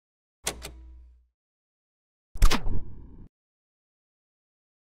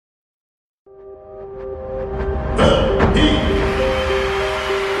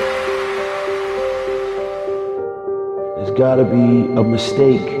There's gotta be a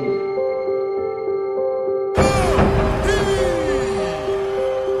mistake.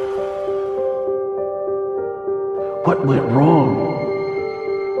 What went wrong?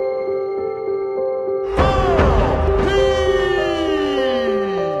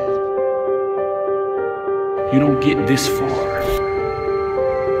 You don't get this far.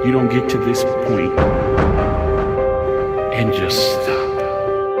 You don't get to this point and just stop.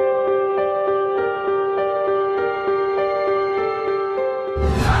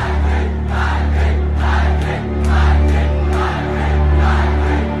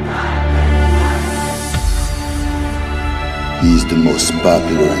 He is the most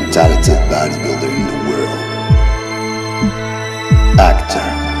popular and talented bodybuilder in the world. Actor,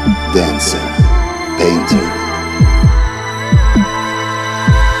 dancer, painter.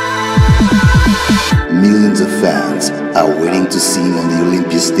 Millions of fans are waiting to see him on the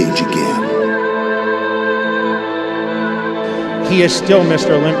Olympia stage again. He is still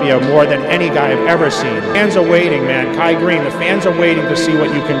Mr. Olympia more than any guy I've ever seen. Fans are waiting, man. Kai Greene, the fans are waiting to see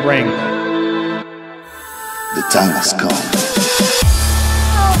what you can bring. The time has come.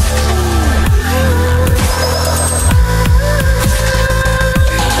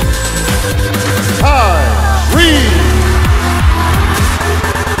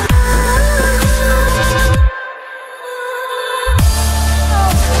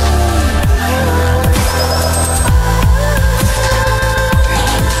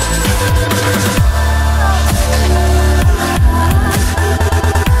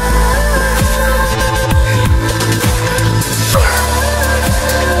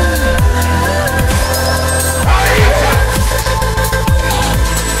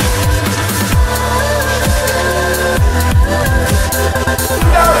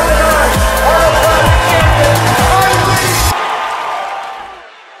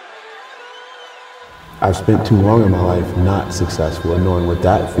 I've spent too long in my life not successful and knowing what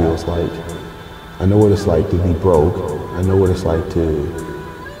that feels like. I know what it's like to be broke. I know what it's like to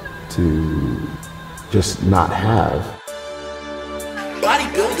just not have.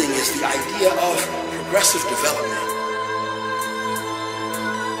 Bodybuilding is the idea of progressive development.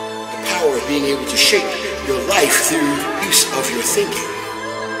 The power of being able to shape your life through use of your thinking.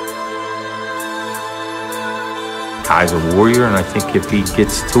 Kai's a warrior, and I think if he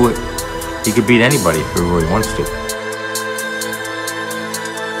gets to it, he could beat anybody if he really wants to.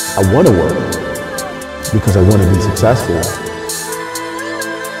 I want to work because I want to be successful.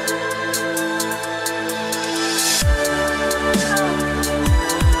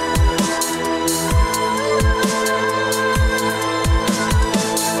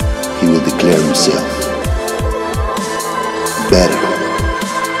 He will declare himself better,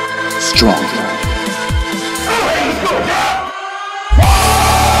 stronger.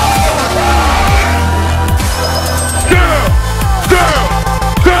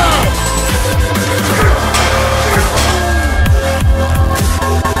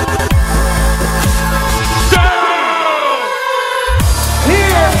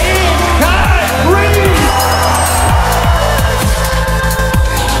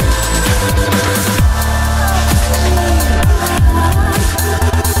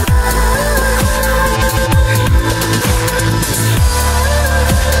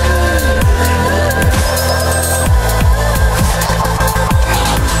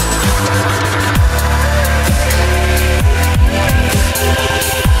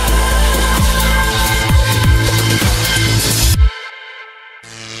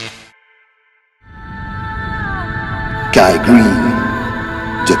 Kai Greene,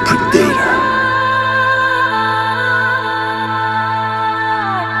 the Predictor.